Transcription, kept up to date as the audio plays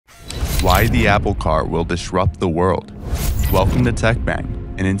Why the Apple car will disrupt the world. Welcome to Tech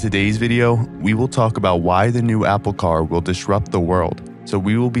Bang, and in today's video, we will talk about why the new Apple car will disrupt the world. So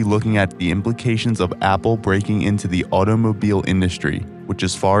we will be looking at the implications of Apple breaking into the automobile industry, which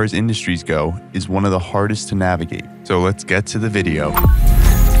as far as industries go, is one of the hardest to navigate. So let's get to the video.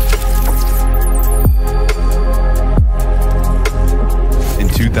 In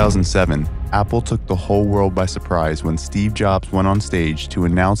 2007, Apple took the whole world by surprise when Steve Jobs went on stage to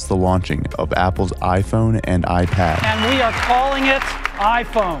announce the launching of Apple's iPhone and iPad. And we are calling it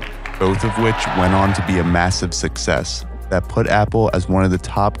iPhone. Both of which went on to be a massive success that put Apple as one of the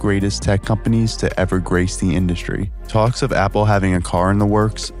top greatest tech companies to ever grace the industry. Talks of Apple having a car in the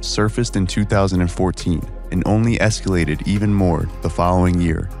works surfaced in 2014 and only escalated even more the following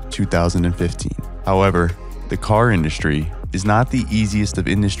year, 2015. However, the car industry is not the easiest of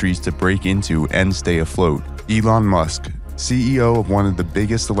industries to break into and stay afloat. Elon Musk, CEO of one of the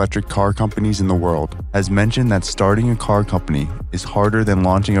biggest electric car companies in the world, has mentioned that starting a car company is harder than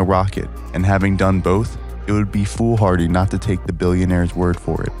launching a rocket, and having done both, it would be foolhardy not to take the billionaire's word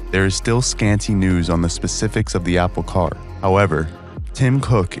for it. There is still scanty news on the specifics of the Apple car. However, Tim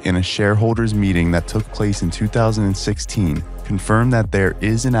Cook, in a shareholders meeting that took place in 2016, confirmed that there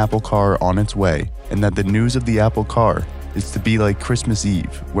is an Apple car on its way, and that the news of the Apple car is to be like Christmas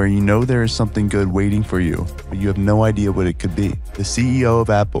Eve, where you know there is something good waiting for you, but you have no idea what it could be. The CEO of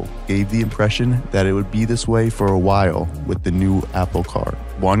Apple gave the impression that it would be this way for a while with the new Apple car.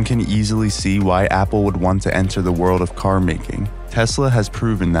 One can easily see why Apple would want to enter the world of car making. Tesla has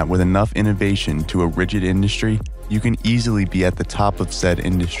proven that with enough innovation to a rigid industry, you can easily be at the top of said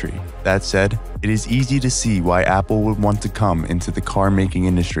industry. That said, it is easy to see why Apple would want to come into the car making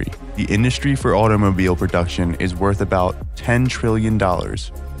industry. The industry for automobile production is worth about $10 trillion,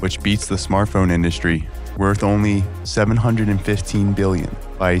 which beats the smartphone industry, worth only $715 billion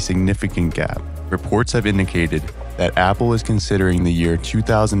by a significant gap. Reports have indicated that Apple is considering the year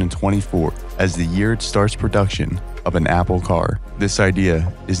 2024 as the year it starts production of an Apple car. This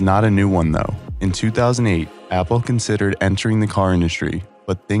idea is not a new one though. In 2008, Apple considered entering the car industry,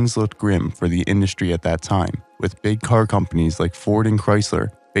 but things looked grim for the industry at that time, with big car companies like Ford and Chrysler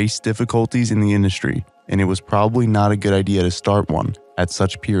faced difficulties in the industry, and it was probably not a good idea to start one at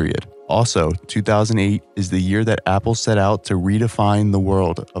such period. Also, 2008 is the year that Apple set out to redefine the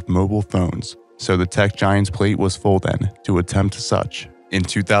world of mobile phones, so the tech giant's plate was full then to attempt such. In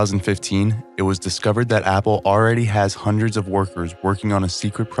 2015, it was discovered that Apple already has hundreds of workers working on a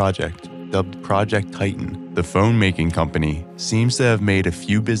secret project dubbed Project Titan. The phone-making company seems to have made a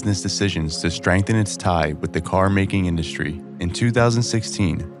few business decisions to strengthen its tie with the car-making industry. In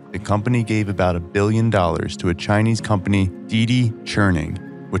 2016, the company gave about $1 billion to a Chinese company, Didi Churning,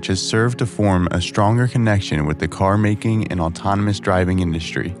 which has served to form a stronger connection with the car-making and autonomous driving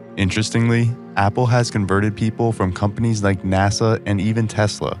industry. Interestingly, Apple has converted people from companies like NASA and even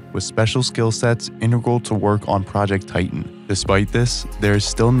Tesla with special skill sets integral to work on Project Titan. Despite this, there is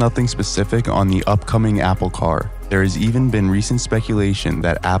still nothing specific on the upcoming Apple car. There has even been recent speculation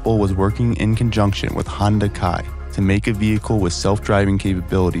that Apple was working in conjunction with Honda Kai to make a vehicle with self-driving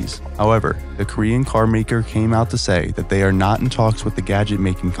capabilities. However, the Korean car maker came out to say that they are not in talks with the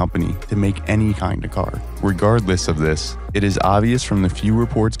gadget-making company to make any kind of car. Regardless of this, it is obvious from the few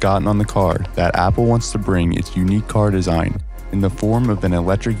reports gotten on the car that Apple wants to bring its unique car design in the form of an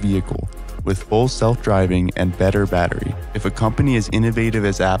electric vehicle with full self-driving and better battery. If a company as innovative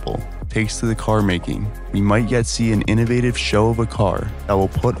as Apple takes to the car making, we might yet see an innovative show of a car that will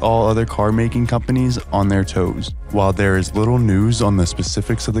put all other car making companies on their toes. While there is little news on the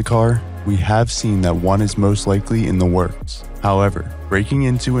specifics of the car, we have seen that one is most likely in the works. However, breaking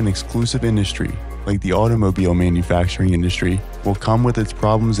into an exclusive industry like the automobile manufacturing industry will come with its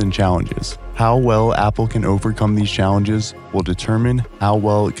problems and challenges. How well Apple can overcome these challenges will determine how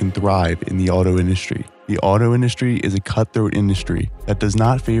well it can thrive in the auto industry. The auto industry is a cutthroat industry that does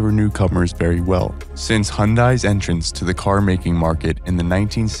not favor newcomers very well. Since Hyundai's entrance to the car-making market in the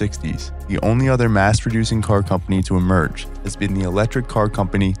 1960s, the only other mass-producing car company to emerge has been the electric car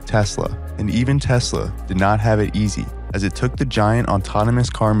company Tesla, and even Tesla did not have it easy, as it took the giant autonomous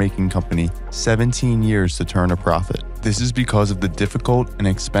car-making company 17 years to turn a profit. This is because of the difficult and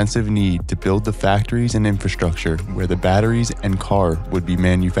expensive need to build the factories and infrastructure where the batteries and car would be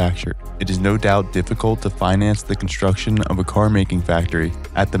manufactured. It is no doubt difficult to finance the construction of a car-making factory.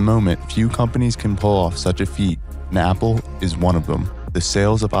 At the moment, few companies can pull off such a feat, and Apple is one of them. The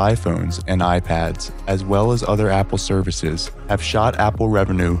sales of iPhones and iPads, as well as other Apple services, have shot Apple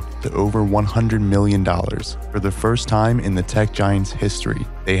revenue to over $100 million. For the first time in the tech giant's history,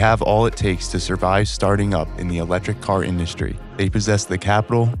 they They have all it takes to survive starting up in the electric car industry. They possess the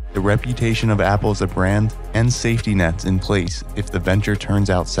capital, the reputation of Apple as a brand, and safety nets in place if the venture turns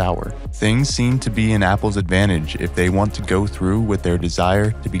out sour. Things seem to be in Apple's advantage if they want to go through with their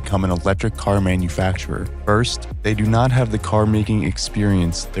desire to become an electric car manufacturer. First, they do not have the car making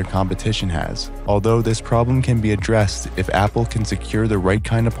experience their competition has, although this problem can be addressed if Apple can secure the right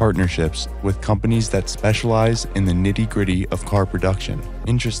kind of partnerships with companies that specialize in the nitty-gritty of car production.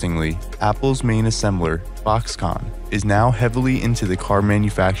 Interestingly, Apple's main assembler, Foxconn, is now heavily into the car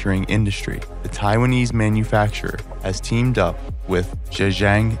manufacturing industry. The Taiwanese manufacturer has teamed up with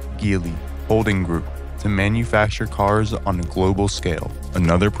Zhejiang Geely Holding Group to manufacture cars on a global scale.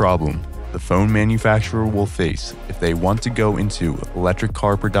 Another problem the phone manufacturer will face if they want to go into electric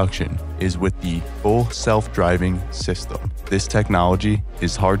car production is with the full self-driving system. This technology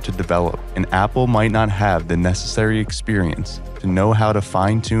is hard to develop, and Apple might not have the necessary experience to know how to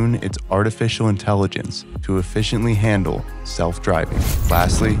fine-tune its artificial intelligence to efficiently handle self-driving.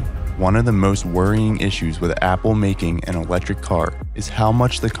 Lastly, one of the most worrying issues with Apple making an electric car is how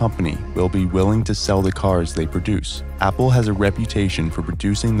much the company will be willing to sell the cars they produce. Apple has a reputation for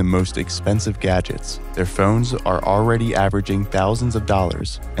producing the most expensive gadgets. Their phones are already averaging thousands of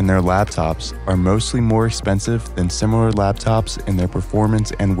dollars, and their laptops are mostly more expensive than similar laptops in their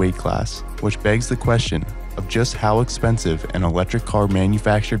performance and weight class, which begs the question of just how expensive an electric car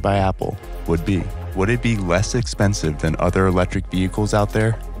manufactured by Apple would be. Would it be less expensive than other electric vehicles out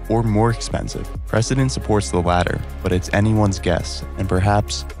there, or more expensive? Precedent supports the latter, but it's anyone's guess and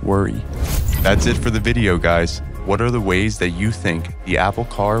perhaps worry. That's it for the video, guys. What are the ways that you think the Apple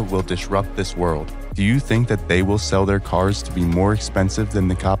car will disrupt this world? Do you think that they will sell their cars to be more expensive than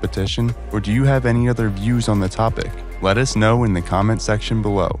the competition, or do you have any other views on the topic? Let us know in the comment section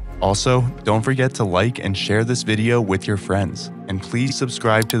below. Also, don't forget to like and share this video with your friends, and please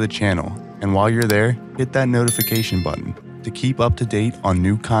subscribe to the channel. And while you're there, hit that notification button to keep up to date on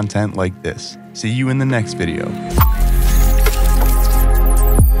new content like this. See you in the next video.